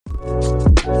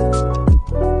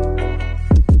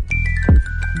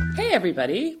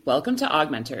everybody. Welcome to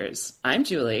Augmenters. I'm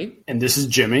Julie. And this is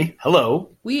Jimmy.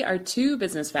 Hello. We are two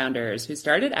business founders who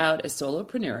started out as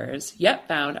solopreneurs, yet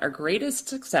found our greatest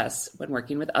success when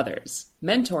working with others.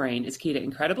 Mentoring is key to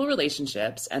incredible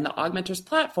relationships, and the Augmenters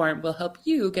platform will help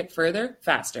you get further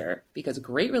faster because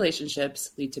great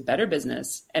relationships lead to better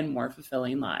business and more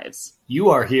fulfilling lives.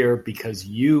 You are here because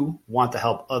you want to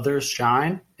help others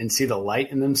shine and see the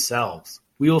light in themselves.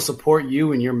 We will support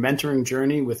you in your mentoring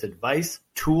journey with advice,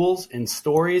 tools, and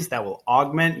stories that will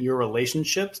augment your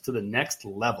relationships to the next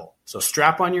level. So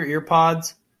strap on your ear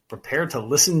pods, prepare to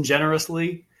listen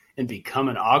generously, and become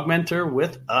an augmenter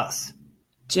with us.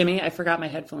 Jimmy, I forgot my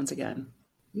headphones again.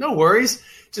 No worries.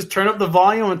 Just turn up the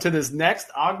volume into this next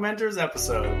Augmenters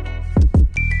episode.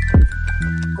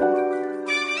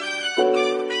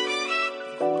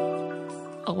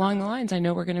 Along the lines, I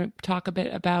know we're going to talk a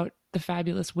bit about the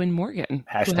fabulous Win Morgan.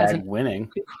 Hashtag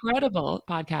winning. Incredible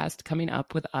podcast coming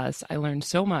up with us. I learned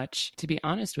so much, to be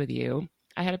honest with you.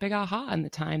 I had a big aha in the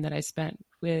time that I spent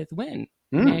with Win.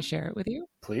 May I share it with you?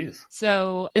 Please.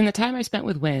 So in the time I spent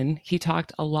with Win, he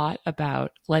talked a lot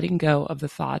about letting go of the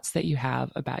thoughts that you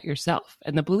have about yourself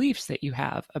and the beliefs that you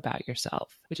have about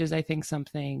yourself, which is, I think,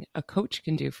 something a coach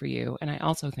can do for you. And I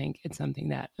also think it's something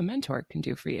that a mentor can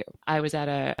do for you. I was at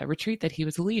a retreat that he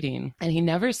was leading, and he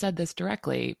never said this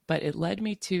directly, but it led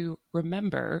me to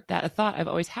remember that a thought I've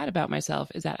always had about myself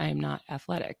is that I am not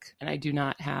athletic and I do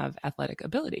not have athletic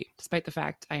ability, despite the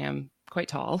fact I am quite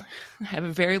tall. I have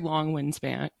a very long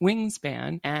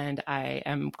wingspan, and I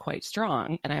am quite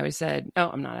strong. And I always said, oh,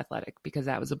 I'm not athletic, because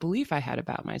that was a belief I had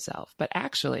about myself. But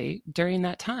actually, during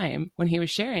that time, when he was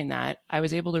sharing that, I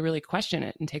was able to really question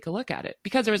it and take a look at it,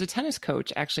 because there was a tennis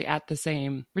coach actually at the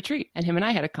same retreat, and him and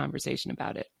I had a conversation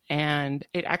about it. And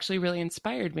it actually really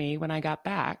inspired me when I got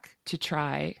back to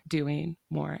try doing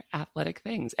more athletic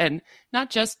things, and not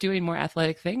just doing more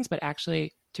athletic things, but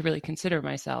actually to really consider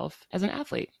myself as an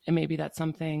athlete. And maybe that's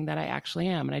something that I actually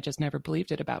am, and I just never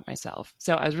believed it about myself.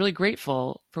 So I was really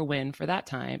grateful for Win for that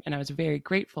time. And I was very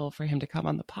grateful for him to come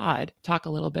on the pod, talk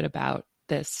a little bit about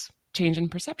this change in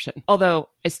perception. Although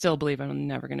I still believe I'm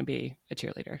never going to be a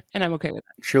cheerleader, and I'm okay with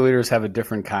that. Cheerleaders have a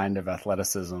different kind of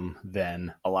athleticism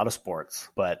than a lot of sports,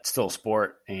 but still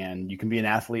sport, and you can be an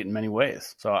athlete in many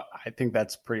ways. So I think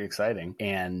that's pretty exciting.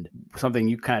 And something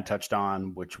you kind of touched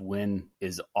on, which Win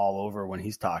is all over when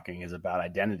he's talking, is about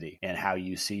identity and how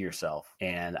you see yourself.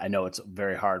 And I know it's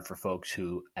very hard for folks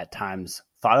who at times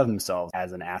thought of themselves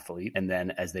as an athlete, and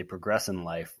then as they progress in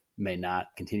life, may not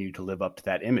continue to live up to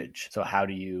that image. So how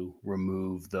do you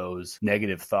remove those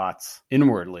negative thoughts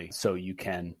inwardly so you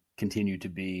can continue to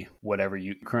be whatever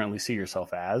you currently see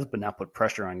yourself as, but not put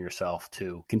pressure on yourself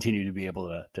to continue to be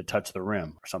able to touch the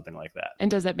rim or something like that? And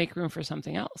does that make room for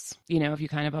something else? You know, if you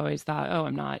kind of always thought, oh,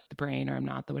 I'm not the brain, or I'm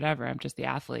not the whatever, I'm just the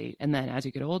athlete. And then as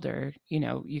you get older, you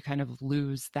know, you kind of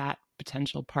lose that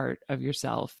potential part of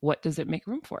yourself. What does it make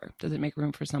room for? Does it make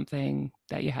room for something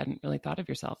that you hadn't really thought of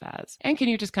yourself as? And can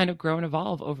you just kind of grow and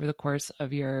evolve over the course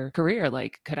of your career?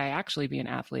 Like, could I actually be an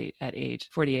athlete at age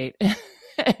 48?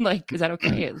 And like, is that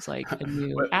okay? It's like a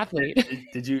new athlete.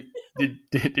 Did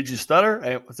you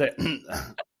stutter? Was that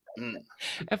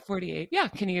at 48? Yeah.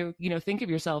 Can you think of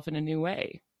yourself in a new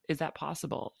way? Is that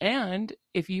possible? And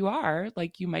if you are,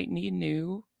 like, you might need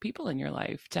new people in your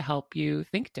life to help you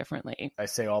think differently. I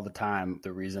say all the time,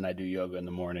 the reason I do yoga in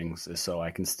the mornings is so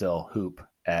I can still hoop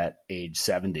at age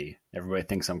 70. Everybody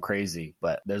thinks I'm crazy,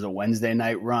 but there's a Wednesday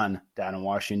night run down in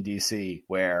Washington, D.C.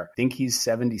 where I think he's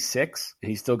 76 and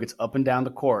he still gets up and down the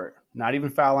court, not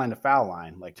even foul line to foul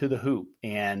line, like to the hoop,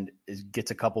 and gets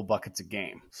a couple buckets a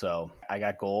game. So I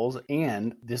got goals,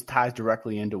 and this ties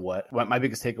directly into what my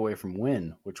biggest takeaway from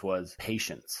Win, which was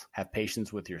patience. Have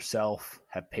patience with yourself,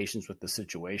 have patience with the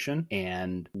situation,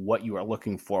 and what you are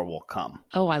looking for will come.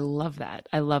 Oh, I love that.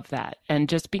 I love that. And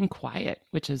just being quiet,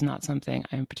 which is not something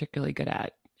I'm particularly good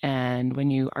at. And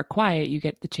when you are quiet, you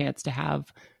get the chance to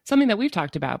have something that we've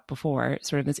talked about before,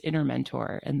 sort of this inner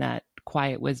mentor, and that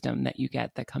quiet wisdom that you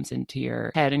get that comes into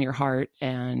your head and your heart,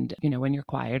 and, you know, when you're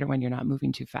quiet or when you're not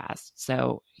moving too fast.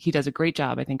 So he does a great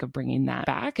job, I think, of bringing that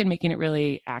back and making it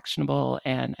really actionable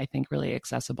and I think really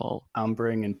accessible. I'm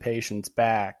bringing patience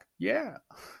back. Yeah.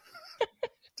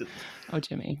 Oh,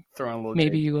 Jimmy, throwing a little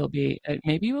maybe you will be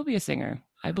a singer.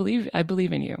 I believe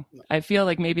in you. I feel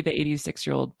like maybe the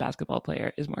 86-year-old basketball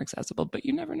player is more accessible, but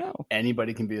you never know.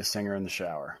 Anybody can be a singer in the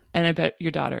shower. And I bet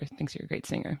your daughter thinks you're a great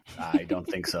singer. I don't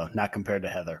think so. Not compared to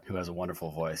Heather, who has a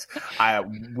wonderful voice.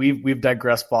 We've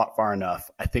digressed far enough.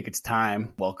 I think it's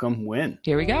time. Welcome, Win.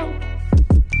 Here we go.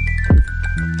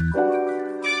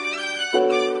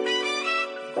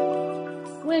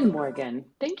 Win Morgan,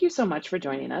 thank you so much for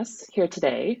joining us here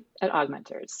today at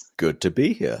Augmenters. Good to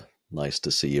be here. Nice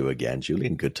to see you again,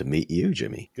 Julian. Good to meet you,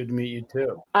 Jimmy. Good to meet you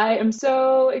too. I am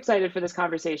so excited for this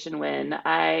conversation, Win.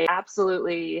 I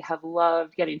absolutely have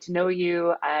loved getting to know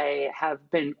you. I have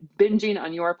been binging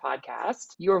on your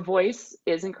podcast. Your voice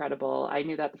is incredible. I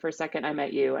knew that the first second I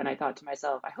met you, and I thought to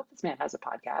myself, I hope this man has a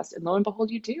podcast. And lo and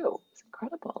behold, you do. It's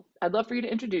incredible. I'd love for you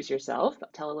to introduce yourself,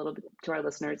 tell a little bit to our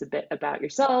listeners a bit about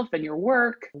yourself and your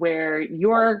work, where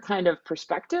your kind of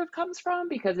perspective comes from,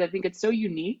 because I think it's so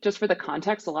unique. Just for the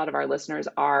context, a lot of our listeners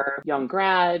are young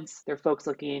grads. They're folks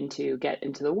looking to get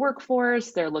into the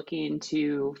workforce. They're looking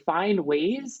to find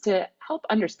ways to help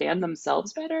understand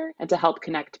themselves better and to help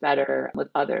connect better with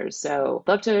others. So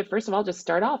I'd love to, first of all, just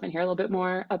start off and hear a little bit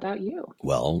more about you.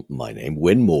 Well, my name,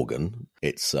 Win Morgan.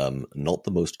 It's not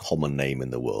the most common name in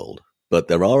the world, but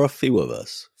there are a few of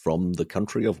us from the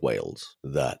country of Wales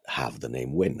that have the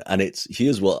name Win. And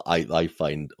here's what I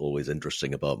find always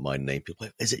interesting about my name. People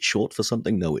are, is it short for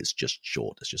something? No, it's just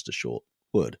short. It's just a short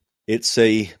word. It's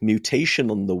a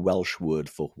mutation on the Welsh word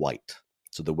for white.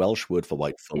 So the Welsh word for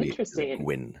white fully is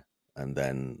Gwyn. And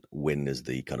then Win is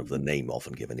the kind of the name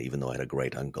often given, even though I had a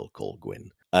great uncle called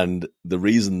Gwyn. And the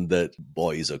reason that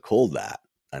boys are called that,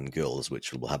 and girls,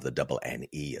 which will have the double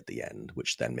N-E at the end,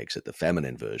 which then makes it the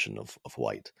feminine version of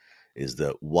white, is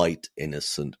that white,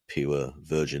 innocent, pure,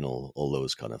 virginal, all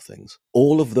those kind of things.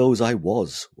 All of those I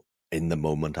was in the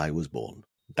moment I was born.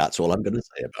 That's all I'm going to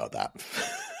say about that.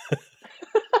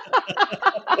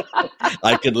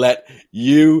 I can let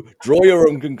you draw your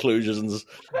own conclusions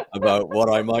about what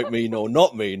I might mean or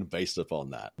not mean based upon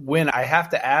that. Win, I have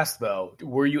to ask, though,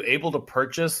 were you able to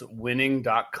purchase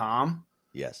winning.com?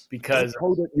 Yes. Because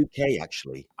 .co.uk,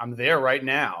 actually. I'm there right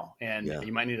now, and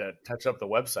you might need to touch up the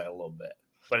website a little bit.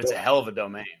 But it's a hell of a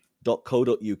domain.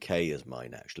 .co.uk is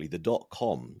mine, actually. The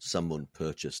 .com, someone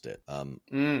purchased it. And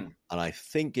I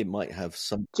think it might have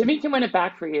some... Jimmy can win it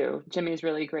back for you. Jimmy's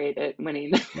really great at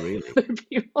winning other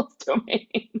people's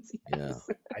domains. Yes.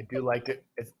 Yeah. I do like it.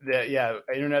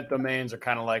 Internet domains are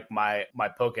kind of like my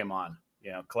Pokemon.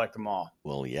 Collect them all.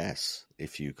 Well, yes.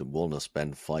 If you could want to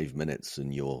spend 5 minutes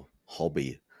in your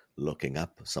hobby looking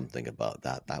up something about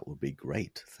that would be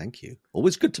great. Thank you.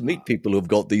 Always good to meet people who've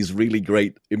got these really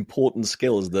great, important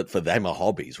skills that for them are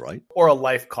hobbies, right? Or a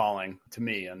life calling to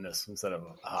me on this instead of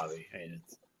a hobby. I mean,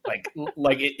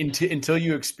 it's until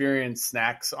you experience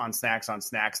snacks on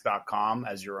snacks.com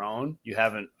as your own, you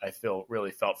haven't, I feel,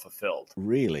 really felt fulfilled.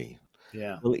 Really?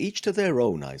 Yeah. Well, each to their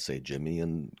own, I say, Jimmy,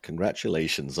 and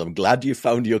congratulations. I'm glad you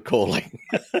found your calling.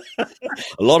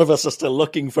 A lot of us are still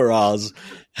looking for ours.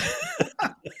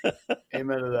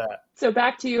 Amen to that. So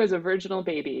back to you as a virginal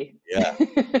baby. Yeah.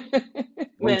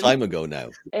 Long time ago now.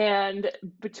 And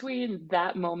between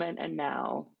that moment and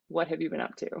now, what have you been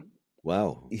up to?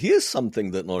 Wow. Here's something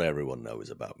that not everyone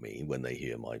knows about me when they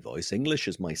hear my voice. English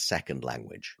is my second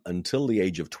language. Until the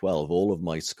age of 12, all of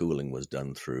my schooling was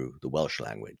done through the Welsh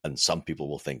language. And some people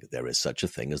will think there is such a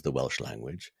thing as the Welsh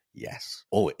language. Yes.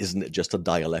 Oh, isn't it just a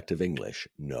dialect of English?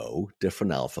 No,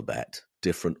 different alphabet,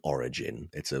 different origin.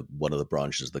 It's one of the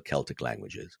branches of the Celtic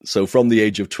languages. So from the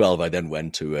age of 12, I then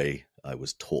went to I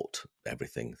was taught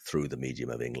everything through the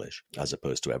medium of English, as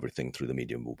opposed to everything through the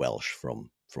medium of Welsh from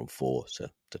 4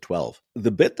 to 12. The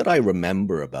bit that I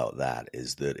remember about that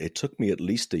is that it took me at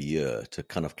least a year to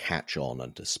kind of catch on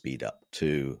and to speed up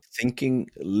to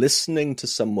listening to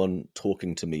someone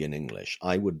talking to me in English.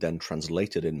 I would then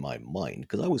translate it in my mind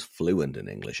because I was fluent in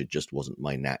English. It just wasn't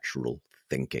my natural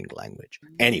thinking language.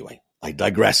 Anyway, I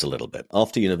digress a little bit.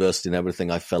 After university and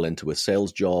everything, I fell into a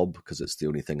sales job because it's the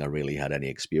only thing I really had any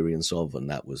experience of, and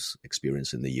that was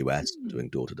experience in the US, doing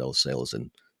door-to-door sales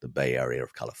in the Bay Area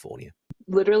of California.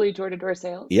 Literally door-to-door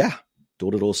sales? Yeah,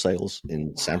 door-to-door sales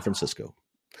in San Francisco.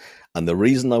 And the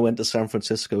reason I went to San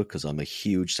Francisco, because I'm a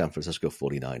huge San Francisco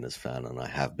 49ers fan, and I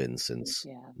have been since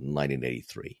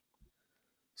 1983.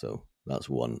 So that's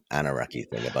one anarchy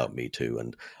thing about me too.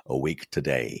 And a week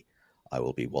today, I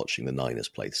will be watching the Niners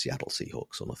play the Seattle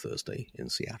Seahawks on a Thursday in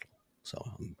Seattle. So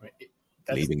I'm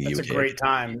leaving you. That's a great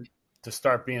time to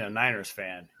start being a Niners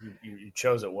fan. You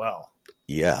chose it well.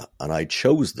 Yeah, and I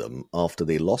chose them after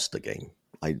they lost the game.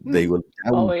 They were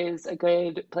down. Always a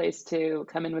good place to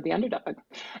come in with the underdog.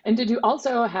 And did you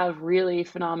also have really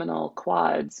phenomenal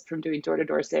quads from doing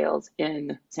door-to-door sales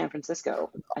in San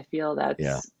Francisco? I feel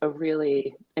that's a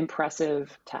really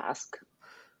impressive task.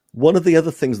 One of the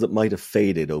other things that might have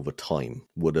faded over time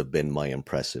would have been my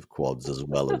impressive quads, as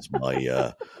well as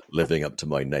my living up to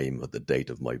my name at the date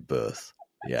of my birth.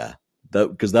 Yeah,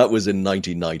 because that was in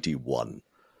 1991,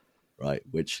 right?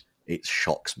 Which it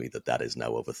shocks me that that is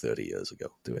now over 30 years ago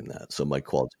doing that. So my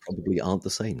quads probably aren't the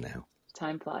same now.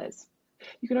 Time flies.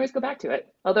 You can always go back to it.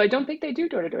 Although I don't think they do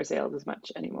door-to-door sales as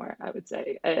much anymore, I would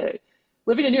say.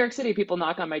 Living in New York City, people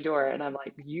knock on my door and I'm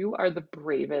like, you are the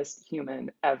bravest human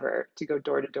ever to go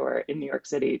door to door in New York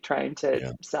City trying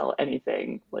to sell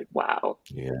anything. Like, wow.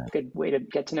 Yeah. Good way to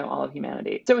get to know all of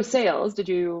humanity. So with sales, did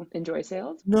you enjoy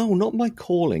sales? No, not my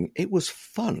calling. It was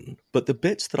fun. But the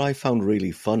bits that I found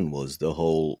really fun was the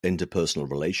whole interpersonal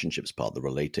relationships part, the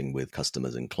relating with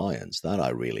customers and clients. That I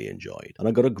really enjoyed. And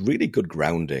I got a really good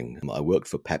grounding. I worked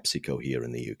for PepsiCo here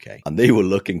in the UK, and they were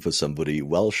looking for somebody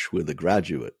Welsh with a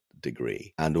graduate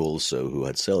degree and also who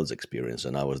had sales experience,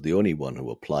 and I was the only one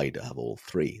who applied to have all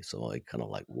three, so I kind of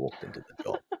like walked into the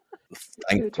job.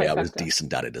 Thankfully I was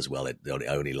decent at it as well. I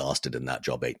only lasted in that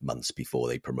job 8 months before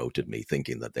they promoted me,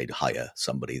 thinking that they'd hire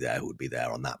somebody there who would be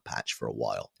there on that patch for a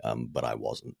while, but I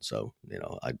wasn't. So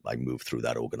I moved through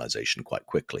that organization quite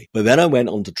quickly. But then I went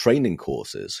on to training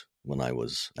courses when I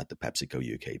was at the PepsiCo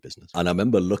UK business. And I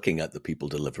remember looking at the people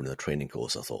delivering the training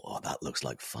course. I thought, oh, that looks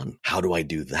like fun. How do I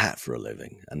do that for a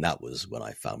living? And that was when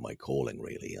I found my calling,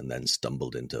 really, and then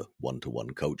stumbled into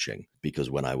one-to-one coaching. Because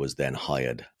when I was then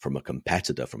hired from a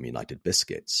competitor from United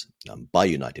Biscuits, by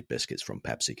United Biscuits from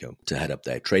PepsiCo, to head up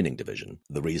their training division,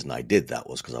 the reason I did that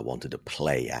was because I wanted to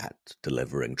play at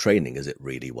delivering training. Is it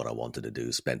really what I wanted to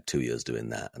do? Spent 2 years doing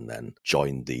that and then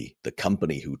joined the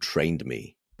company who trained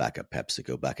me back at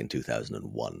PepsiCo back in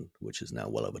 2001, which is now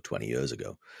well over 20 years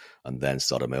ago, and then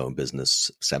started my own business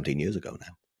 17 years ago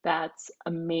now. That's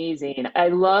amazing. I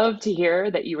love to hear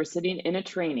that you were sitting in a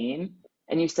training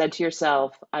and you said to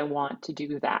yourself, I want to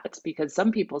do that, because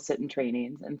some people sit in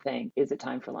trainings and think, is it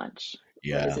time for lunch?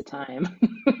 Yeah. Or is it time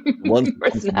for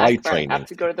a snack? My training, I have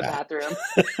to go to the bathroom.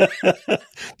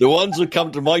 The ones who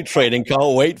come to my training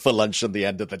can't wait for lunch at the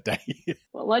end of the day.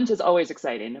 Well, lunch is always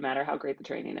exciting, no matter how great the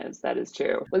training is. That is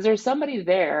true. Was there somebody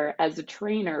there as a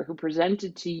trainer who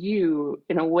presented to you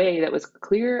in a way that was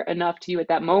clear enough to you at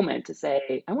that moment to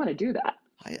say, I want to do that?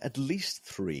 At least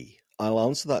three. I'll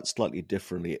answer that slightly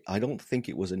differently. I don't think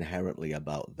it was inherently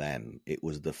about them. It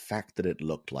was the fact that it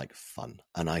looked like fun.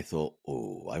 And I thought,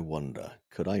 oh, I wonder,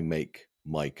 could I make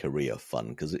my career fun?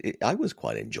 Because I was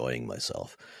quite enjoying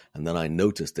myself. And then I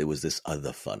noticed there was this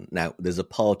other fun. Now, there's a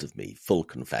part of me, full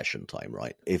confession time,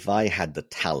 right? If I had the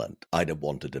talent, I'd have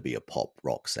wanted to be a pop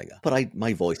rock singer. But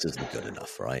my voice isn't good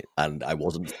enough, right? And I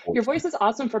wasn't. Your voice is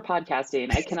awesome for podcasting.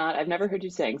 I've never heard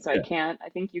you sing, so I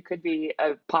think you could be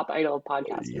a pop idol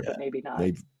podcaster, but maybe not.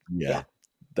 Yeah.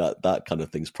 That kind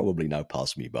of thing's probably now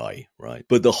passed me by, right?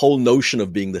 But the whole notion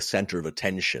of being the center of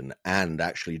attention and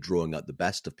actually drawing out the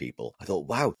best of people, I thought,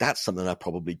 wow, that's something I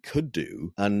probably could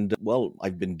do. And well,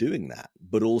 I've been doing that.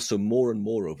 But also more and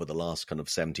more over the last kind of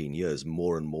 17 years,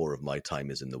 more and more of my time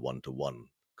is in the one-to-one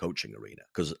coaching arena,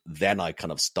 because then I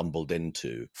kind of stumbled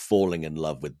into falling in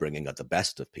love with bringing out the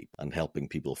best of people and helping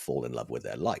people fall in love with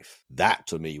their life. That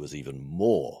to me was even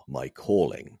more my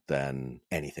calling than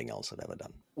anything else I'd ever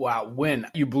done. Wow, Win,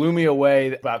 you blew me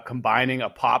away about combining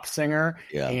a pop singer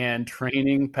and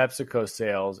training PepsiCo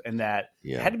sales, and that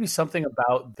it had to be something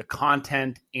about the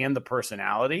content and the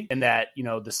personality, and that,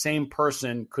 the same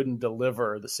person couldn't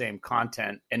deliver the same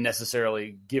content and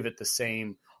necessarily give it the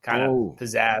same kind of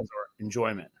pizzazz or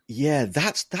enjoyment. Yeah,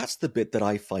 that's the bit that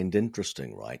I find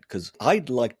interesting, right? Because I'd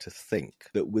like to think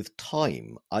that with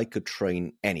time, I could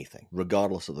train anything,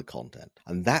 regardless of the content.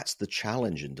 And that's the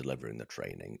challenge in delivering the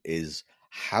training is,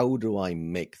 how do I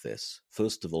make this,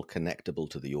 first of all, connectable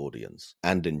to the audience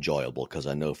and enjoyable? Because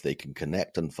I know if they can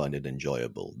connect and find it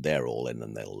enjoyable, they're all in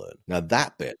and they'll learn. Now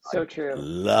that bit, so true.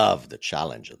 Love the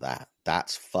challenge of that.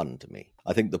 That's fun to me.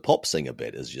 I think the pop singer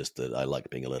bit is just that I like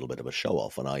being a little bit of a show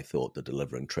off, and I thought that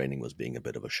delivering training was being a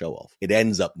bit of a show off. It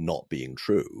ends up not being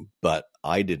true, but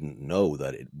I didn't know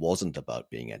that it wasn't about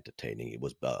being entertaining. It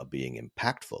was about being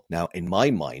impactful. Now, in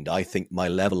my mind, I think my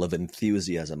level of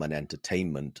enthusiasm and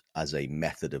entertainment as a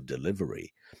method of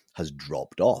delivery has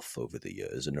dropped off over the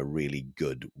years in a really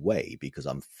good way, because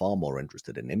I'm far more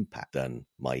interested in impact than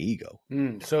my ego.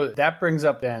 So that brings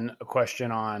up then a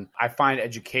question on, I find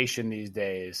education these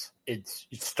days, it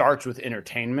starts with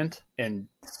entertainment, and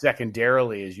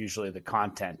secondarily is usually the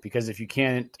content, because if you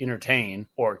can't entertain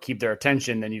or keep their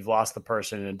attention, then you've lost the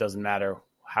person, and it doesn't matter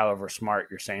however smart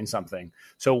you're saying something.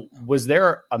 So was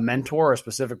there a mentor or a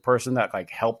specific person that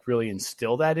helped really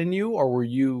instill that in you, or were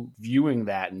you viewing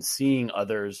that and seeing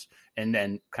others and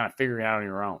then kind of figuring it out on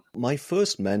your own? My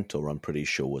first mentor, I'm pretty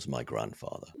sure, was my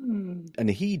grandfather. And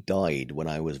he died when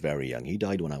I was very young. He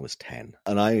died when I was 10.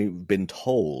 And I've been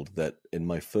told that in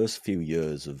my first few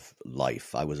years of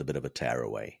life, I was a bit of a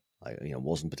tearaway. I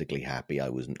wasn't particularly happy. I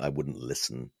wouldn't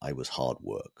listen. I was hard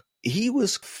work. He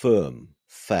was firm,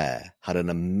 fair, had an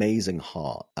amazing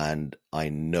heart, and I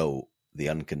know the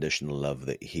unconditional love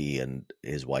that he and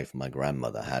his wife, my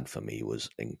grandmother, had for me was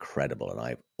incredible, and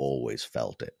I've always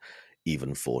felt it.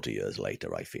 Even 40 years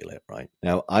later, I feel it, right?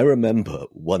 Now, I remember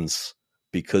once,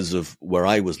 because of where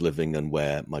I was living and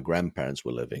where my grandparents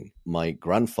were living, my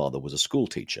grandfather was a school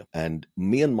teacher, and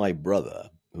me and my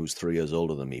brother, who's 3 years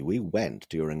older than me, we went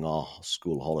during our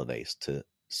school holidays to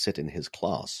sit in his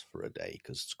class for a day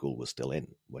because school was still in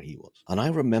where he was. And I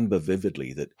remember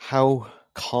vividly that how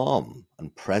calm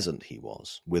and present he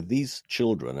was with these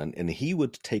children. And he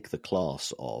would take the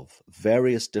class of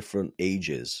various different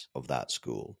ages of that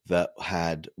school that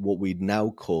had what we'd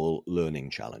now call learning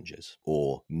challenges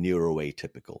or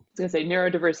neuroatypical. I was going to say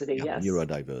neurodiversity, Yeah, yes.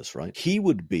 neurodiverse, right? He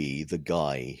would be the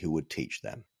guy who would teach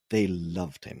them. They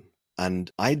loved him.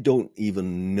 And I don't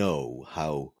even know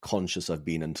how conscious I've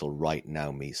been until right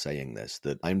now, me saying this,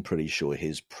 that I'm pretty sure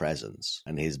his presence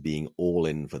and his being all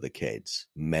in for the kids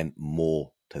meant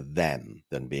more to them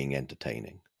than being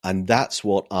entertaining. And that's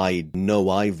what I know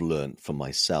I've learned for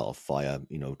myself via,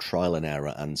 trial and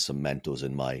error and some mentors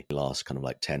in my last kind of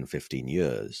like 10, 15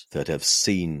 years that have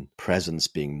seen presence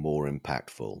being more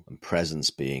impactful and presence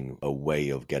being a way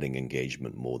of getting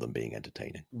engagement more than being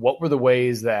entertaining. What were the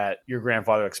ways that your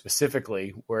grandfather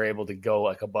specifically were able to go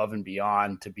like above and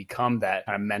beyond to become that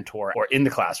kind of mentor or in the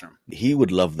classroom? He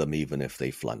would love them even if they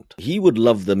flunked. He would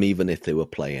love them even if they were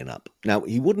playing up. Now,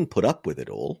 he wouldn't put up with it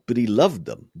all, but he loved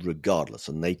them regardless,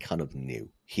 and they kind of knew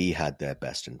he had their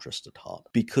best interest at heart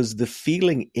because the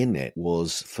feeling in it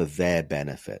was for their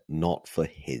benefit, not for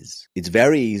his. It's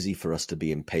very easy for us to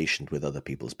be impatient with other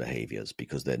people's behaviors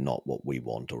because they're not what we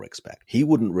want or expect. He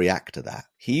wouldn't react to that.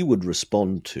 He would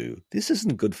respond to, this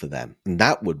isn't good for them. And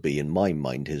that would be, in my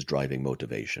mind, his driving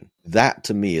motivation. That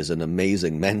to me is an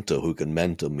amazing mentor who can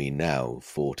mentor me now,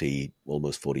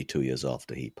 almost 42 years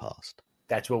after he passed.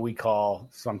 That's what we call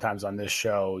sometimes on this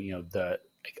show,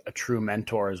 a true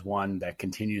mentor is one that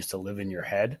continues to live in your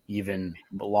head, even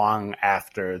long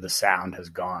after the sound has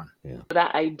gone. Yeah.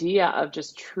 That idea of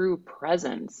just true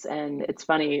presence. And it's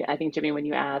funny, I think, Jimmy, when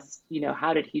you asked,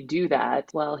 how did he do that?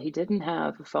 Well, he didn't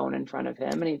have a phone in front of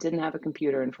him, and he didn't have a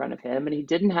computer in front of him, and he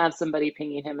didn't have somebody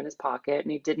pinging him in his pocket,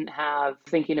 and he didn't have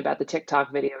thinking about the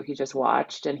TikTok video he just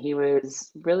watched, and he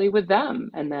was really with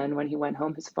them. And then when he went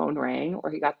home, his phone rang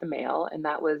or he got the mail, and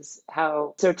that was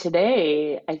how. So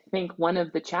today, I think one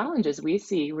of the challenges we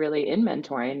see really in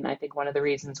mentoring, and I think one of the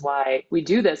reasons why we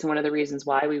do this and one of the reasons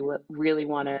why we really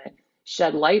want to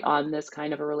shed light on this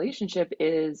kind of a relationship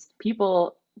is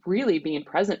people really being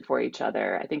present for each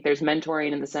other. I think there's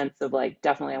mentoring in the sense of like,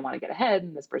 definitely I want to get ahead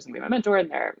and this person will be my mentor and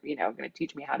they're, going to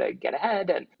teach me how to get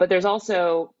ahead. But there's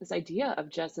also this idea of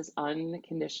just this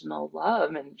unconditional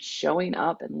love and showing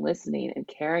up and listening and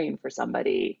caring for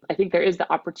somebody. I think there is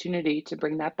the opportunity to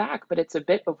bring that back, but it's a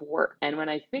bit of work. And when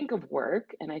I think of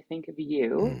work and I think of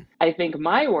you, I think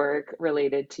my work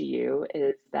related to you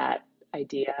is that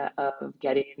idea of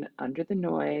getting under the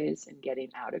noise and getting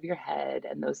out of your head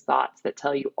and those thoughts that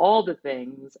tell you all the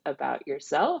things about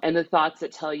yourself and the thoughts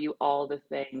that tell you all the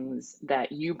things that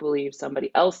you believe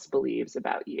somebody else believes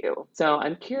about you. So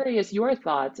I'm curious your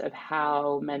thoughts of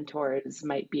how mentors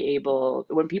might be able,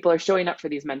 when people are showing up for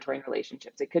these mentoring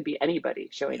relationships, it could be anybody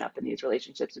showing up in these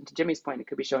relationships. And to Jimmy's point, it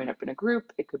could be showing up in a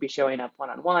group, it could be showing up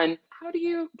one-on-one. How do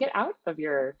you get out of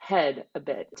your head a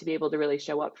bit to be able to really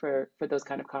show up for those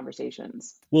kind of conversations?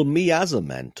 Well, me as a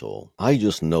mentor, I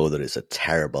just know that it's a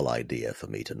terrible idea for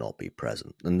me to not be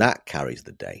present, and that carries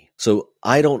the day. So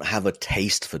I don't have a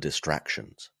taste for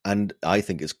distractions. And I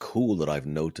think it's cool that I've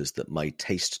noticed that my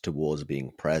taste towards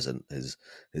being present is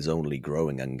only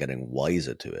growing and getting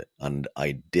wiser to it. And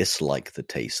I dislike the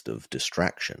taste of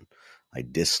distraction. I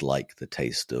dislike the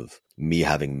taste of me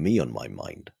having me on my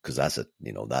mind, because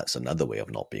that's another way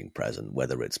of not being present,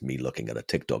 whether it's me looking at a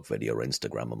TikTok video or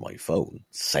Instagram on my phone,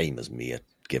 same as me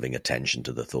giving attention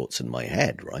to the thoughts in my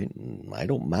head, right? I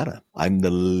don't matter. I'm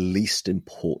the least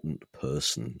important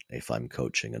person if I'm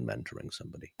coaching and mentoring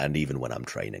somebody. And even when I'm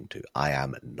training too, I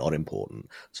am not important.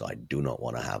 So I do not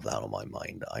want to have that on my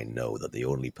mind. I know that the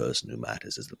only person who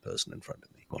matters is the person in front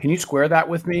of me. Can you square that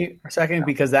with me for a second?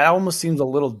 Because that almost seems a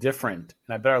little different.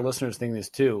 And I bet our listeners think this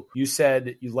too. You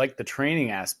said you liked the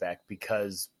training aspect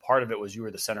because part of it was you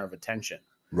were the center of attention.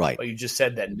 Right. But you just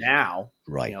said that now,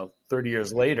 right, 30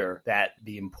 years later, that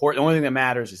the only thing that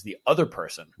matters is the other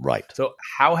person. Right. So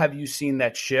how have you seen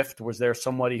that shift? Was there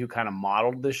somebody who kind of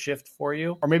modeled this shift for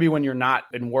you? Or maybe when you're not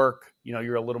in work,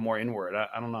 you're a little more inward.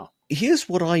 I don't know. Here's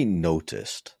what I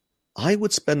noticed. I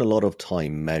would spend a lot of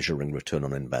time measuring return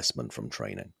on investment from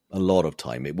training. a lot of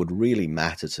time, it would really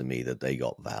matter to me that they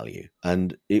got value.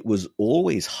 And it was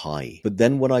always high. But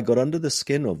then when I got under the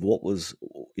skin of what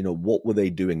were they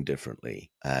doing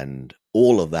differently and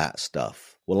all of that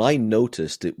stuff, well, I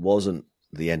noticed it wasn't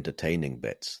the entertaining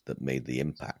bits that made the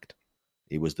impact.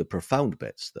 It was the profound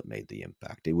bits that made the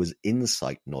impact. It was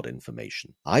insight, not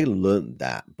information. I learned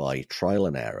that by trial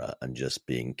and error and just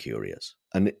being curious.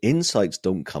 And insights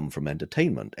don't come from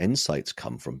entertainment. Insights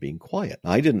come from being quiet.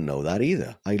 I didn't know that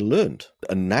either. I learned.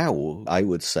 And now I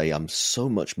would say I'm so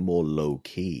much more low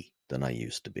key than I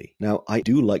used to be. Now, I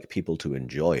do like people to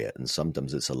enjoy it, and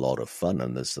sometimes it's a lot of fun,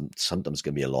 and there's sometimes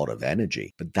going to be a lot of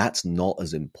energy, but that's not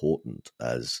as important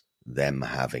as them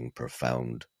having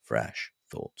profound, fresh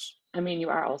thoughts. I mean, you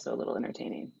are also a little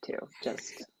entertaining too.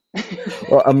 Just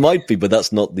well, I might be, but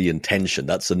that's not the intention.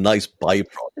 That's a nice byproduct.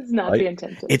 It's not the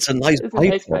intention. It's a nice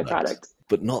byproduct,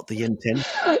 but not the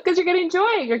intention. Because you're getting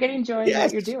joy. You're getting joy in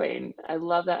Yes. what you're doing. I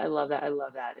love that. I love that. I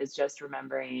love that. It's just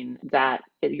remembering that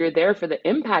you're there for the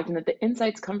impact and that the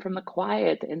insights come from the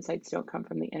quiet. The insights don't come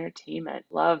from the entertainment.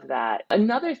 Love that.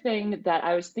 Another thing that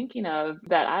I was thinking of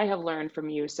that I have learned from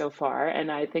you so far,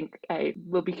 and I think I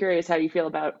will be curious how you feel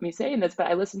about me saying this, but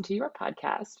I listened to your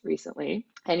podcast recently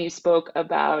and you spoke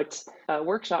about a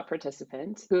workshop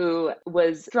participant who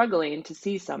was struggling to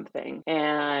see something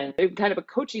and kind of a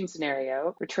coaching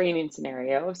scenario or training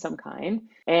scenario of some kind.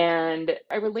 And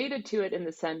I related to it in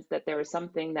the sense that there was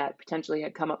something that potentially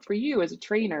had come up for you as a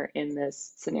trainer in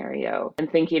this scenario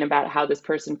and thinking about how this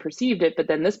person perceived it, but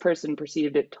then this person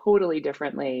perceived it totally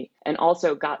differently and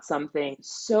also got something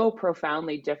so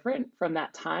profoundly different from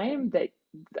that time that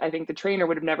I think the trainer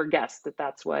would have never guessed that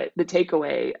that's what the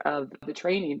takeaway of the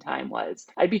training time was.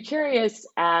 I'd be curious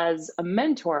as a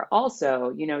mentor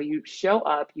also, you show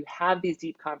up, you have these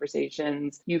deep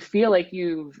conversations, you feel like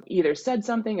you've either said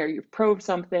something or you've probed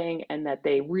something and that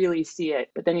they really see it.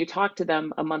 But then you talk to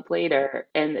them a month later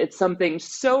and it's something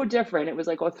so different. It was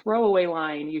like a throwaway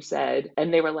line you said,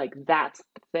 and they were like, that's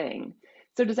the thing.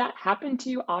 So does that happen to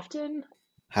you often?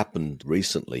 Happened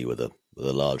recently with a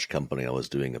large company. I was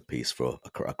doing a piece for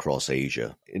across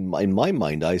Asia. In my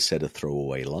mind, I said a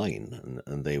throwaway line,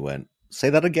 and they went, "Say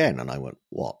that again." And I went,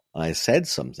 "What?" And I said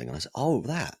something, and I said, "Oh,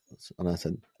 that." And I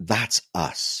said, "That's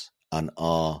us and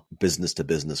our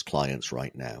business-to-business clients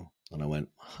right now." And I went,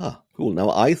 "Huh, cool." Now,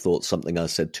 I thought something I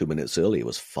said 2 minutes earlier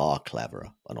was far cleverer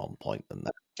and on point than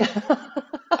that.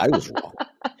 I was wrong.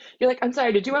 You're like, I'm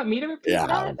sorry, did you want me to repeat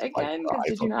that again? Because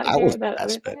did you not hear that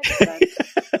other thing?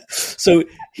 So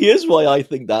here's why I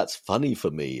think that's funny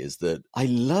for me is that I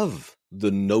love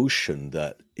the notion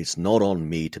that it's not on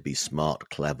me to be smart,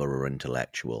 clever, or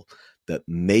intellectual, that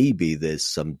maybe there's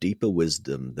some deeper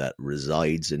wisdom that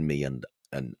resides in me and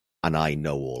I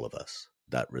know all of us.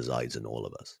 That resides in all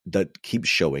of us, that keeps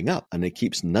showing up and it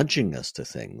keeps nudging us to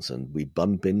things and we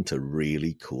bump into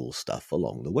really cool stuff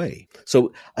along the way.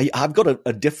 So I've got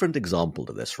a different example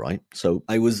to this, right? So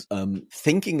I was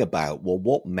thinking about, well,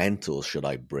 what mentors should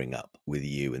I bring up with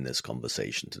you in this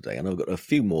conversation today? And I've got a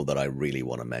few more that I really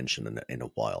want to mention in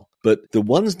a while. But the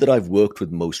ones that I've worked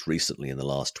with most recently in the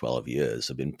last 12 years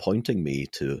have been pointing me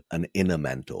to an inner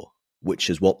mentor, which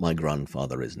is what my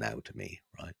grandfather is now to me,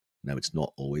 right? Now, it's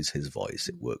not always his voice.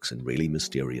 It works in really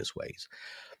mysterious ways.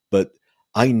 But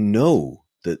I know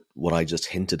that what I just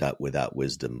hinted at with that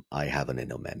wisdom, I have an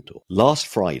inner mentor. Last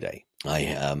Friday,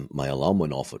 my alarm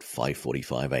went off at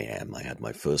 5:45 a.m. I had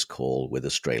my first call with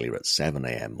Australia at 7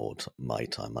 a.m. my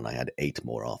time, and I had 8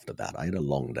 more after that. I had a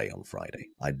long day on Friday.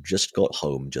 I just got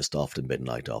home just after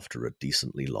midnight after a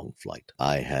decently long flight.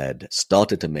 I had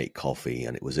started to make coffee,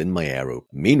 and it was in my aero.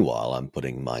 Meanwhile, I'm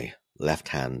putting my left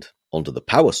hand onto the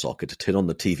power socket to turn on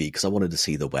the TV because I wanted to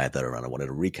see the weather and I wanted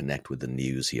to reconnect with the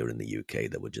news here in the UK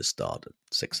that would just start at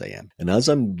 6 a.m. And as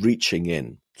I'm reaching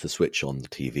in to switch on the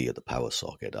TV at the power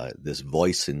socket, this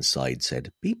voice inside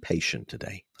said, "Be patient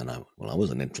today." And that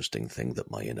was an interesting thing that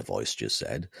my inner voice just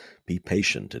said, "Be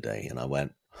patient today." And I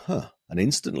went, huh. And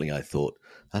instantly I thought,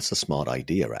 that's a smart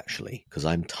idea, actually, because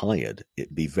I'm tired.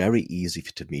 It'd be very easy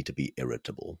for me to be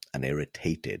irritable and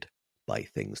irritated by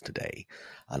things today.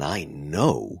 And I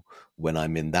know when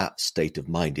I'm in that state of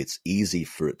mind, it's easy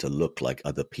for it to look like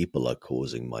other people are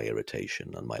causing my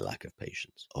irritation and my lack of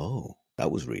patience. Oh,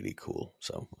 that was really cool.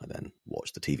 So I then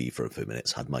watched the TV for a few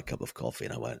minutes, had my cup of coffee,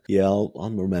 and I went, yeah, I'll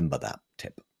remember that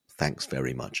tip. Thanks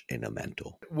very much, inner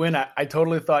mentor. When I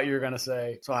totally thought you were going to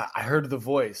say, so I heard the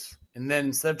voice. And then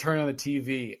instead of turning on the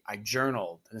TV, I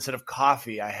journaled. And instead of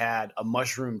coffee, I had a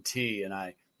mushroom tea and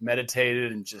I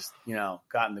meditated and just,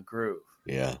 got in the groove.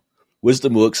 Yeah.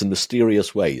 Wisdom works in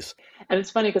mysterious ways. And it's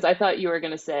funny because I thought you were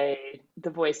going to say the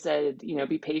voice said,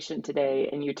 be patient today.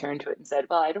 And you turned to it and said,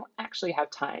 well, I don't actually have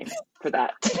time for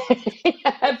that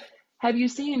today. Have you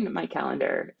seen my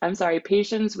calendar? I'm sorry,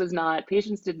 patience did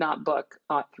not book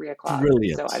at 3:00.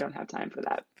 Brilliant. So I don't have time for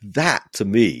that. That, to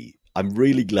me, I'm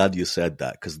really glad you said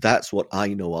that, because that's what I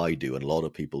know I do and a lot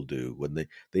of people do when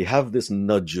they have this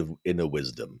nudge of inner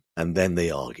wisdom and then they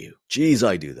argue. Geez,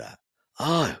 I do that.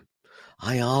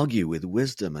 I argue with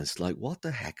wisdom. It's like, what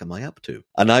the heck am I up to?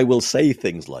 And I will say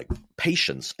things like,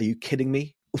 patience, are you kidding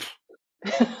me?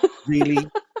 Really?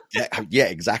 Yeah,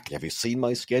 exactly. Have you seen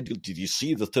my schedule? Did you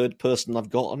see the third person I've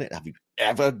got on it?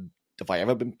 Have I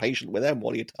ever been patient with them?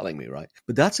 What are you telling me, right?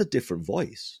 But that's a different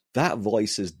voice. That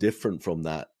voice is different from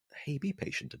that, hey, be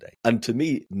patient today. And to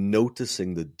me,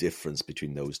 noticing the difference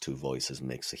between those two voices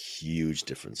makes a huge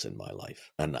difference in my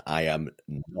life. And I am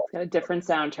not... It's got a different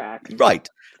soundtrack. Right.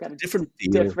 It's got a different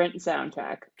feel. Different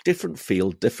soundtrack. Different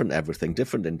feel, different everything,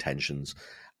 different intentions.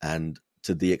 And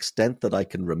to the extent that I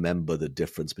can remember the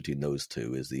difference between those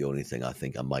two is the only thing I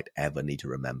think I might ever need to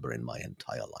remember in my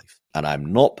entire life. And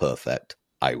I'm not perfect.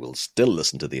 I will still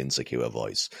listen to the insecure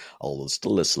voice. I will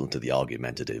still listen to the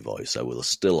argumentative voice. I will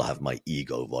still have my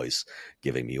ego voice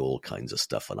giving me all kinds of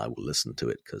stuff, and I will listen to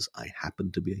it because I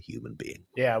happen to be a human being.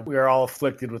 Yeah, we are all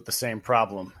afflicted with the same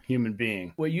problem, human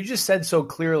being. What you just said so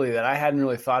clearly that I hadn't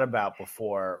really thought about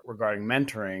before regarding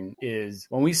mentoring is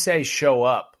when we say show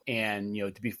up and,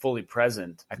 to be fully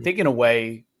present, I think in a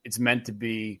way, it's meant to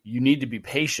be, you need to be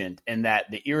patient, and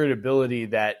that the irritability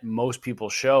that most people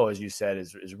show, as you said,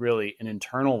 is really an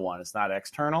internal one. It's not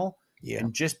external. Yeah.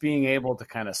 And just being able to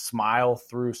kind of smile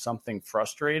through something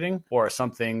frustrating or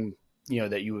something,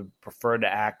 that you would prefer to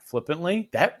act flippantly,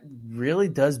 that really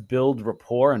does build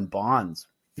rapport and bonds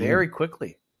very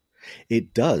quickly.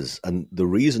 It does. And the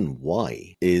reason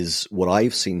why is what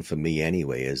I've seen for me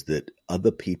anyway, is that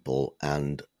other people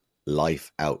and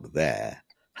life out there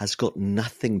has got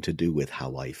nothing to do with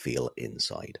how I feel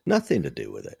inside. Nothing to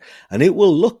do with it. And it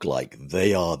will look like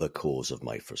they are the cause of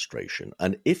my frustration.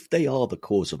 And if they are the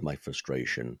cause of my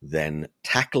frustration, then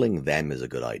tackling them is a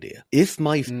good idea. If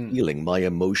my feeling, my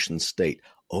emotion state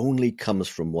only comes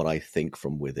from what I think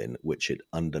from within, which it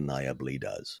undeniably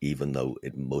does, even though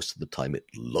most of the time it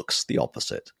looks the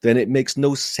opposite, then it makes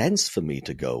no sense for me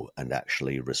to go and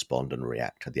actually respond and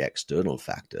react to the external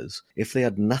factors if they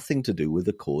had nothing to do with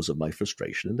the cause of my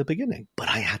frustration in the beginning. But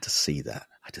I had to see that.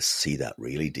 I had to see that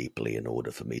really deeply in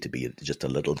order for me to be just a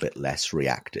little bit less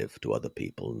reactive to other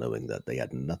people, knowing that they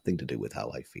had nothing to do with how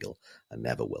I feel and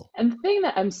never will. And the thing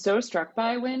that I'm so struck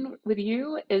by, Win, with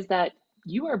you is that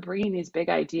you are bringing these big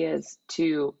ideas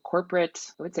to corporate,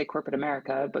 I would say corporate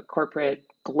America, but corporate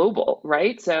global,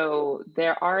 right? So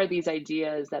there are these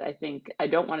ideas that I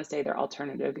don't want to say they're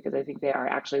alternative, because I think they are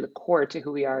actually the core to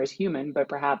who we are as human, but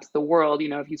perhaps the world,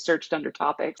 if you searched under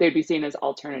topics, they'd be seen as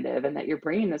alternative, and that you're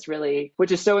bringing this really,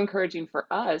 which is so encouraging for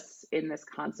us in this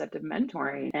concept of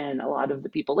mentoring. And a lot of the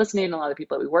people listening, a lot of the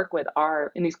people that we work with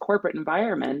are in these corporate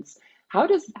environments. How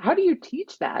do you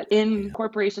teach that in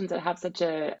corporations that have such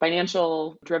a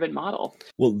financial driven model?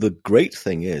 Well, the great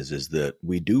thing is that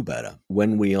we do better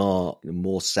when we are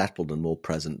more settled and more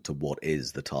present to what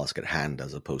is the task at hand,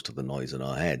 as opposed to the noise in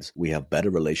our heads. We have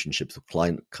better relationships with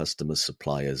client, customers,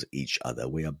 suppliers, each other.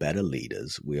 We are better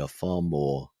leaders. We are far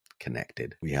more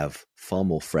connected. We have far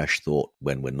more fresh thought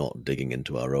when we're not digging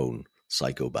into our own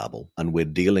psychobabble, and we're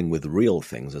dealing with real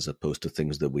things as opposed to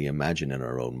things that we imagine in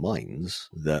our own minds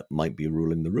that might be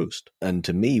ruling the roost. And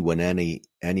to me, when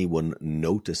anyone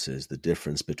notices the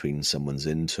difference between someone's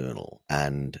internal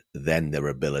and then their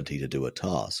ability to do a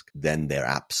task, then they're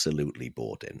absolutely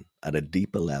bought in at a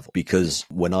deeper level. Because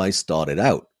when I started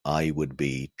out, I would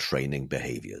be training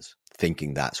behaviors,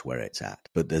 thinking that's where it's at.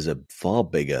 But there's a far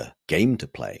bigger game to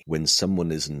play when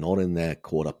someone is not in there,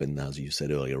 caught up in, as you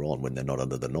said earlier on, when they're not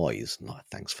under the noise. No,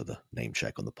 thanks for the name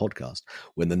check on the podcast.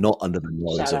 When they're not under the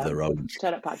noise of their own.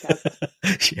 Shut up,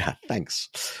 podcast. Yeah, thanks.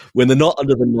 When they're not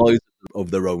under the noise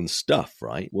of their own stuff,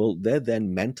 right? Well, they're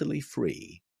then mentally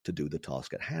free to do the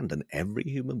task at hand. And every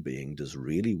human being does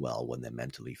really well when they're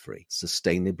mentally free,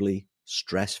 sustainably,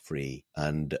 stress-free,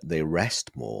 and they rest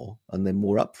more and they're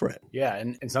more up for it. Yeah.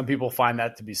 And some people find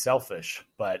that to be selfish,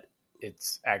 but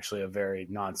it's actually a very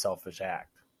non-selfish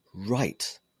act.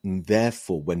 Right. And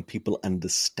therefore, when people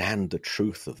understand the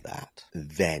truth of that,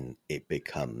 then it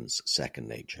becomes second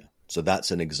nature. So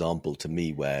that's an example to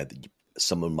me where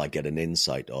someone might get an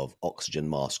insight of oxygen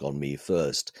mask on me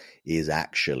first is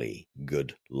actually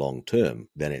good long term.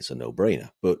 Then it's a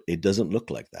no-brainer. But it doesn't look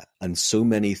like that. And so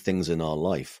many things in our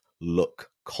life look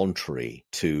contrary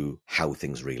to how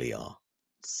things really are.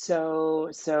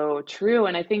 So true.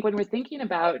 And I think when we're thinking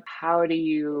about how do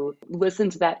you listen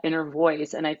to that inner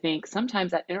voice, and I think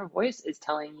sometimes that inner voice is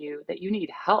telling you that you need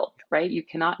help, right? You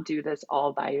cannot do this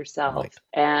all by yourself. Right.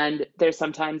 And there's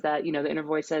sometimes that, the inner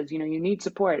voice says, you need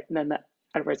support. And then the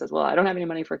outer voice says, well, I don't have any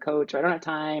money for a coach, or I don't have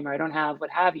time, or I don't have what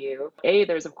have you.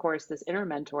 There's of course this inner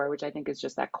mentor, which I think is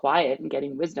just that quiet and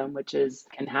getting wisdom, which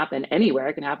can happen anywhere.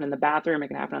 It can happen in the bathroom, it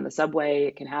can happen on the subway,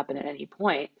 it can happen at any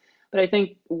point. But I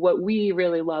think what we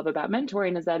really love about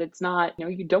mentoring is that it's not,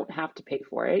 you don't have to pay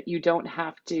for it. You don't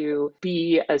have to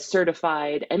be a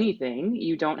certified anything.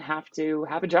 You don't have to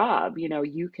have a job.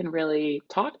 You can really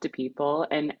talk to people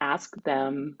and ask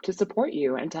them to support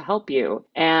you and to help you.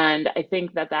 And I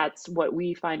think that that's what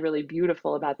we find really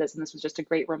beautiful about this. And this was just a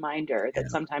great reminder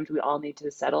that sometimes we all need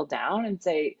to settle down and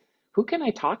say, who can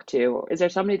I talk to? Is there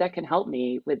somebody that can help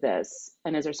me with this?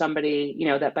 And is there somebody,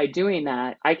 that by doing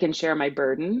that, I can share my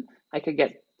burden? I could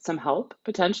get some help,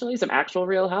 potentially some actual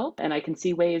real help. And I can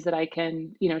see ways that I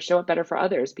can, show up better for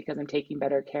others because I'm taking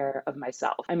better care of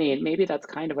myself. I mean, maybe that's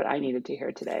kind of what I needed to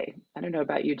hear today. I don't know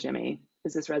about you, Jimmy.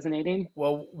 Is this resonating?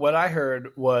 Well, what I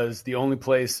heard was the only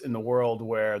place in the world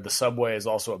where the subway is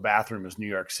also a bathroom is New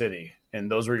York City.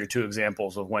 And those were your two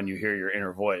examples of when you hear your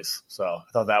inner voice. So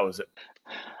I thought that was it.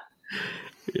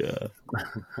 Yeah.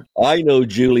 I know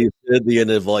Julie heard the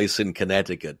inner voice in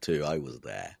Connecticut too. I was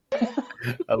there.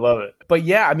 I love it. But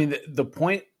yeah, I mean, the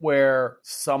point where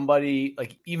somebody,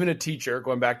 like even a teacher,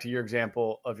 going back to your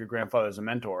example of your grandfather as a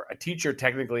mentor, a teacher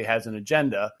technically has an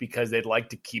agenda because they'd like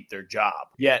to keep their job.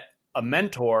 Yet a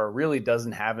mentor really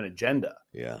doesn't have an agenda.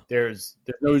 Yeah. There's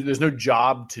no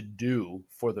job to do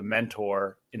for the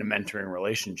mentor in a mentoring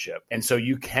relationship. And so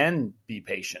you can be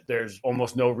patient. There's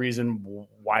almost no reason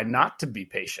why not to be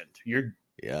patient. You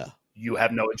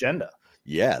have no agenda.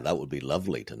 Yeah, that would be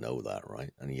lovely to know that, right?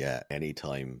 And yeah,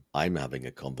 anytime I'm having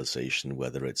a conversation,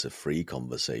 whether it's a free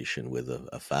conversation with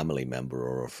a family member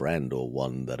or a friend, or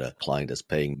one that a client is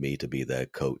paying me to be their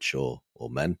coach or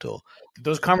mentor.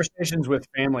 Those conversations with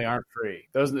family aren't free.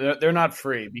 They're not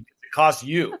free because it costs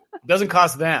you. It doesn't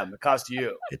cost them. It costs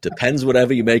you. It depends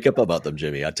whatever you make up about them,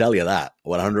 Jimmy. I tell you that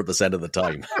 100% of the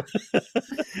time.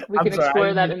 We can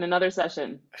explore that in another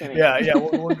session, Jimmy. Yeah.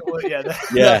 We'll we'll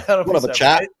have a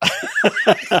chat.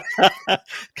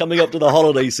 Coming up to the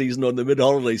holiday season or the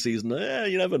mid-holiday season,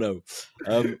 you never know.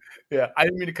 Yeah, I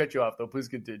didn't mean to cut you off, though. Please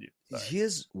continue. Sorry.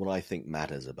 Here's what I think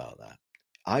matters about that.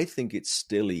 I think it's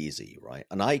still easy, right?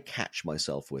 And I catch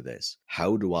myself with this.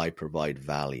 How do I provide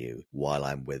value while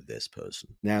I'm with this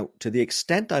person? Now, to the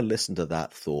extent I listen to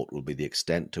that thought will be the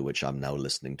extent to which I'm now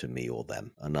listening to me or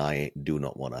them. And I do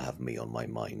not want to have me on my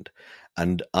mind.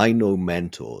 And I know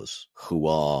mentors who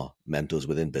are mentors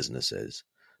within businesses,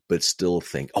 but still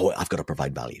think, I've got to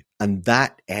provide value. And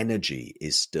that energy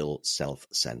is still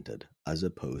self-centered, as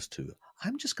opposed to,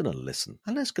 I'm just going to listen.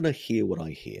 I'm just going to hear what I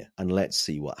hear and let's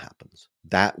see what happens.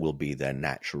 That will be their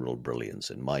natural brilliance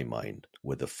in my mind,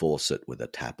 with a faucet with a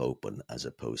tap open, as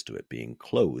opposed to it being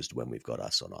closed when we've got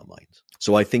us on our minds.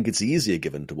 So I think it's easier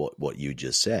given to what you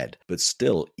just said, but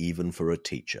still, even for a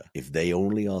teacher, if they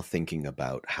only are thinking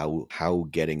about how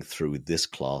getting through this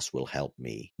class will help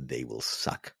me, they will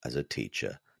suck as a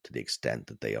teacher to the extent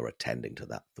that they are attending to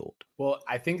that thought. Well,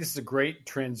 I think this is a great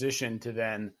transition to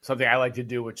then something I like to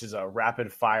do, which is a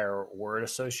rapid fire word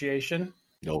association.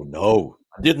 Oh, no.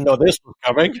 I didn't know this was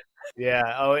coming. Yeah.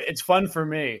 Oh, it's fun for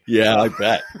me. Yeah, I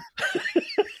bet.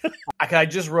 I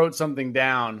just wrote something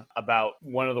down about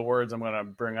one of the words I'm going to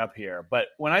bring up here. But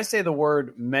when I say the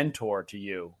word mentor to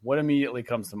you, what immediately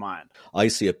comes to mind? I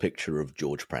see a picture of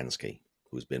George Pransky,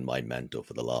 who's been my mentor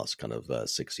for the last kind of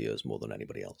 6 years more than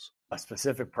anybody else. A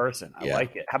specific person. I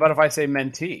like it. How about if I say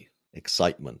mentee?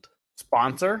 Excitement.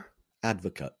 Sponsor?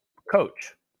 Advocate.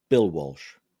 Coach? Bill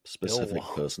Walsh. Specific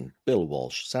person. Bill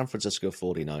Walsh, San Francisco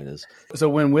 49ers. So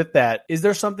when with that, is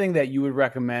there something that you would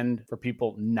recommend for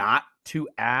people not to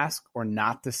ask or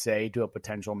not to say to a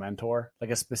potential mentor?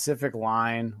 Like a specific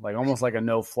line, like almost like a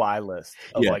no-fly list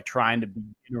of like trying to be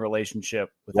in a relationship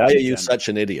with. Why are you such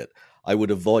an idiot? I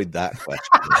would avoid that question.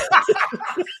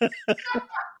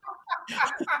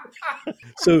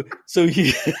 So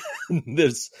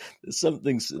there's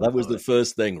something that was the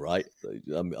first thing, right?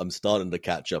 I'm starting to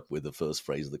catch up with the first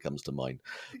phrase that comes to mind,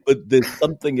 but there's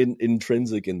something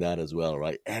intrinsic in that as well,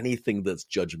 right? Anything that's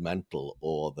judgmental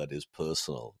or that is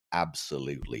personal,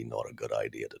 absolutely not a good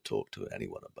idea to talk to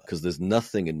anyone about, because there's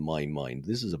nothing in my mind.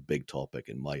 This is a big topic,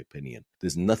 in my opinion.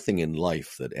 There's nothing in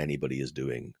life that anybody is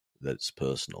doing that's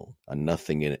personal, and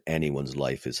nothing in anyone's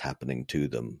life is happening to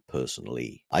them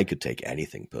personally. I could take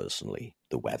anything personally,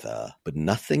 the weather, but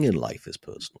nothing in life is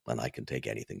personal, and I can take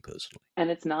anything personally. And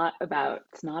it's not about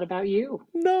you.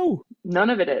 No. None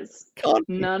of it is. Can't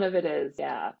be. None of it is.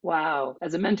 Yeah. Wow.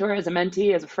 As a mentor, as a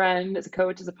mentee, as a friend, as a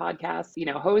coach, as a podcast,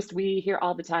 host, we hear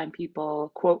all the time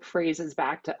people quote phrases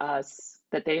back to us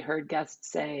that they heard guests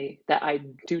say that I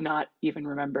do not even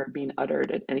remember being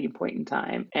uttered at any point in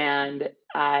time. And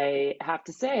I have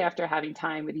to say, after having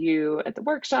time with you at the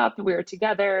workshop, we were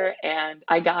together and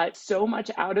I got so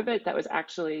much out of it that was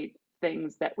actually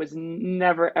things that was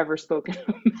never ever spoken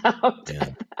about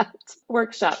at that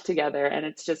workshop together. And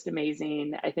it's just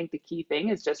amazing. I think the key thing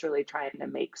is just really trying to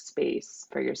make space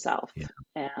for yourself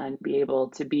and be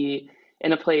able to be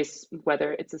in a place,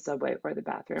 whether it's a subway or the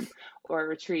bathroom or a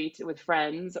retreat with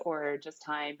friends or just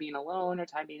time being alone or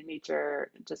time being in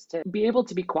nature, just to be able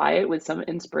to be quiet with some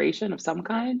inspiration of some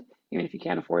kind, even if you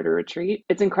can't afford a retreat.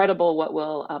 It's incredible what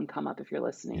will come up if you're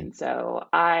listening. So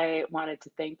I wanted to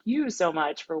thank you so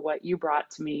much for what you brought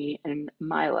to me in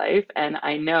my life. And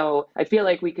I feel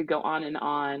like we could go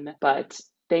on, but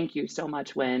thank you so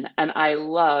much, Win. And I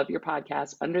love your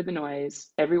podcast, Under the Noise,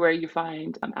 everywhere you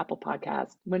find Apple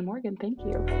Podcasts. Win Morgan, thank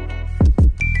you.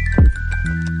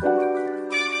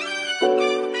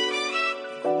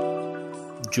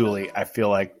 Julie, I feel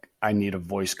like I need a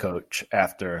voice coach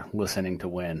after listening to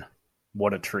Win.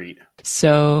 What a treat.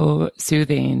 So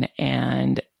soothing.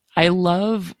 And I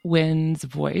love Win's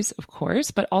voice, of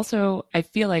course, but also I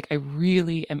feel like I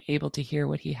really am able to hear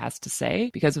what he has to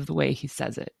say because of the way he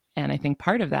says it. And I think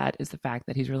part of that is the fact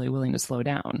that he's really willing to slow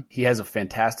down. He has a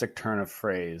fantastic turn of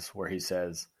phrase where he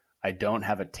says, I don't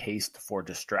have a taste for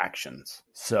distractions.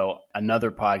 So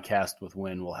another podcast with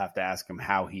Win, we'll have to ask him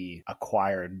how he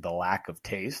acquired the lack of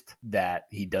taste, that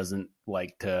he doesn't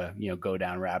like to, go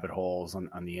down rabbit holes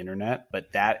on the internet.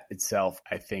 But that itself,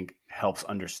 I think, helps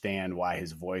understand why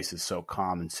his voice is so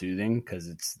calm and soothing, because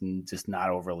it's just not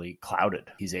overly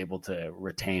clouded. He's able to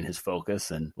retain his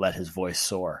focus and let his voice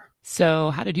soar. So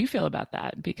how did you feel about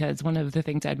that? Because one of the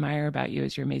things I admire about you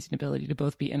is your amazing ability to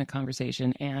both be in a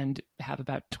conversation and have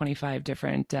about 25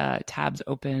 different tabs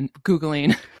open,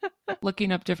 Googling,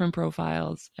 looking up different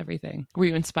profiles, everything. Were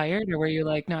you inspired or were you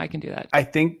like, no, I can do that? I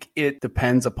think it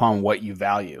depends upon what you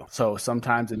value. So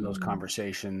sometimes in those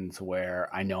conversations where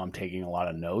I know I'm taking a lot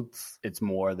of notes, it's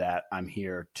more that I'm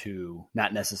here to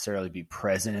not necessarily be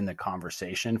present in the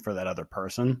conversation for that other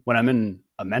person. When I'm in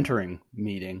a mentoring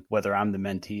meeting, whether I'm the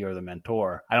mentee or the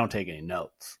mentor, I don't take any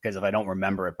notes, because if I don't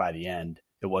remember it by the end,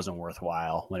 it wasn't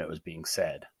worthwhile when it was being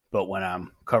said. But when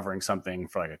I'm covering something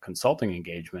for like a consulting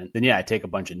engagement, then I take a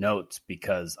bunch of notes,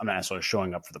 because I'm not necessarily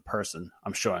showing up for the person.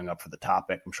 I'm showing up for the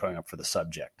topic. I'm showing up for the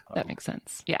subject. That makes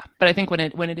sense. Yeah. But I think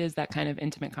when it is that kind of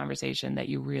intimate conversation that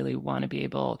you really want to be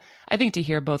able, I think, to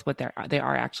hear both what they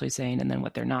are actually saying and then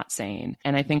what they're not saying.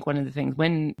 And I think one of the things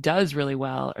Win does really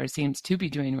well, or seems to be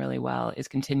doing really well, is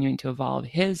continuing to evolve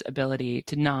his ability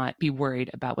to not be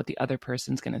worried about what the other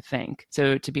person's going to think.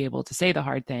 So to be able to say the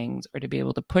hard things, or to be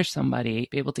able to push somebody,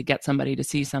 be able to get somebody to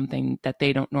see something that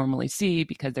they don't normally see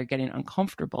because they're getting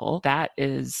uncomfortable, that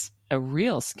is a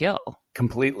real skill.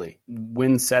 Completely.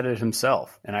 Win said it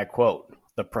himself, and I quote,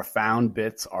 "The profound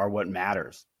bits are what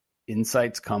matters.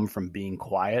 Insights come from being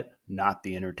quiet, not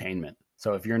the entertainment."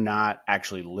 So if you're not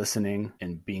actually listening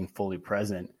and being fully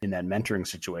present in that mentoring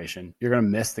situation, you're going to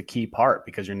miss the key part,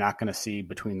 because you're not going to see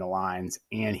between the lines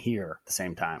and hear at the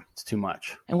same time. It's too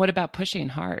much. And what about pushing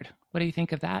hard? What do you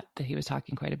think of that he was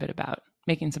talking quite a bit about?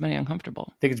 Making somebody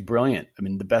uncomfortable. I think it's brilliant. I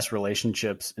mean, the best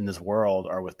relationships in this world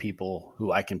are with people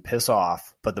who I can piss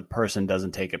off, but the person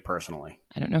doesn't take it personally.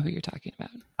 I don't know who you're talking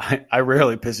about. I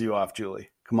rarely piss you off,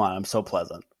 Julie. Come on, I'm so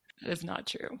pleasant. That is not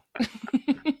true.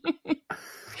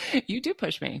 You do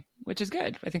push me, which is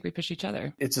good. I think we push each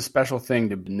other. It's a special thing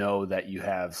to know that you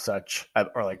have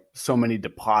so many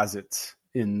deposits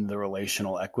in the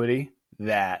relational equity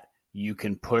that you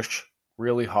can push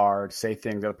really hard, say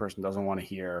things the other person doesn't want to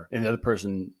hear, and the other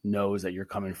person knows that you're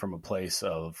coming from a place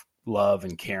of love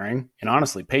and caring, and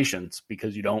honestly patience,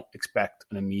 because you don't expect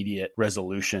an immediate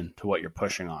resolution to what you're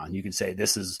pushing on. You can say,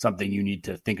 this is something you need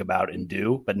to think about and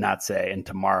do, but not say, and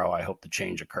tomorrow I hope the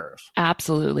change occurs.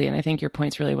 Absolutely. And I think your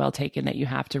point's really well taken, that you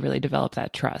have to really develop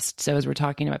that trust. So as we're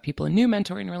talking about people in new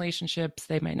mentoring relationships,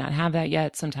 they might not have that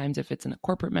yet. Sometimes if it's in a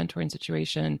corporate mentoring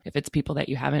situation, if it's people that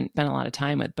you haven't spent a lot of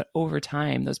time with, but over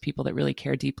time, those people that really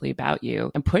care deeply about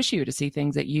you and push you to see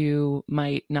things that you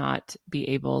might not be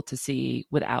able to see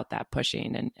without that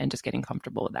pushing and just getting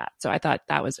comfortable with that. So I thought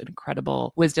that was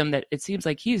incredible wisdom that it seems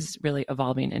like he's really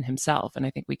evolving in himself. And I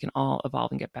think we can all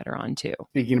evolve and get better on too.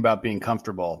 Speaking about being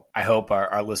comfortable, I hope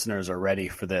our listeners are ready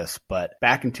for this. But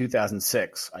back in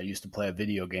 2006, I used to play a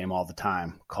video game all the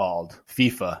time called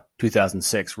FIFA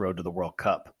 2006 Road to the World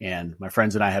Cup. And my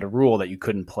friends and I had a rule that you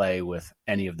couldn't play with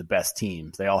any of the best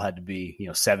teams. They all had to be,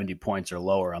 70 points or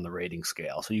lower on the rating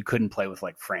scale. So you couldn't play with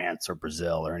like France or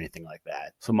Brazil or anything like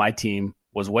that. So my team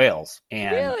was Wales.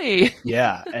 And really?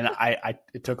 Yeah. And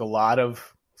it took a lot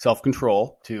of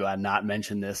self-control to not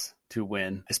mention this to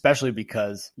win, especially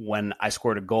because when I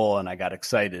scored a goal and I got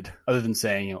excited, other than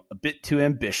saying, a bit too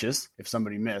ambitious if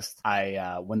somebody missed,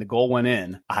 when the goal went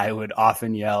in, I would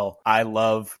often yell, "I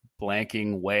love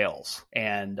blanking Wales."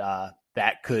 And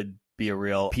that could be a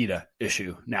real PETA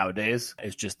issue nowadays.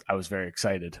 It's just, I was very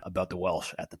excited about the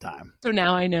Welsh at the time. So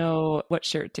now I know what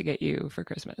shirt to get you for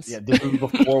Christmas. Yeah, this was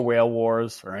before Whale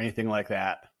Wars or anything like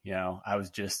that. I was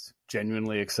just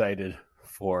genuinely excited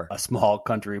for a small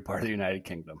country part of the United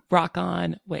Kingdom. Rock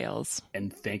on, Wales.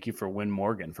 And thank you for Win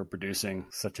Morgan for producing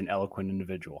such an eloquent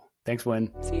individual. Thanks,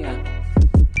 Win. See ya.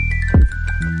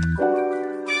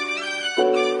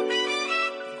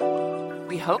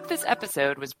 We hope this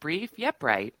episode was brief yet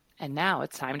bright, and now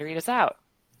it's time to read us out.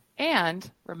 And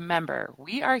remember,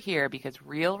 we are here because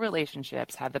real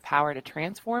relationships have the power to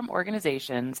transform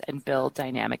organizations and build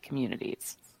dynamic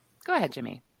communities. Go ahead,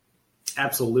 Jimmy.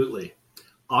 Absolutely.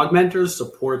 Augmenters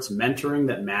supports mentoring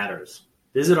that matters.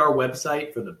 Visit our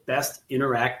website for the best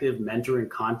interactive mentoring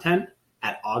content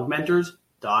at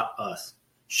augmenters.us.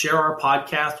 Share our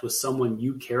podcast with someone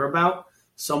you care about,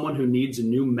 someone who needs a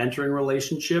new mentoring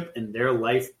relationship in their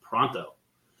life pronto.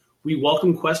 We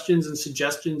welcome questions and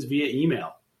suggestions via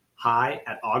email,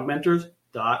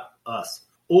 hi@augmenters.us,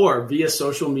 or via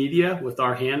social media with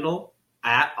our handle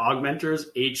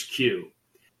 @AugmentersHQ.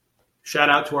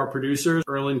 Shout out to our producers,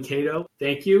 Erlen Cato.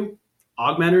 Thank you.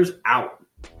 Augmenters out.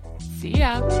 See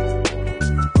ya.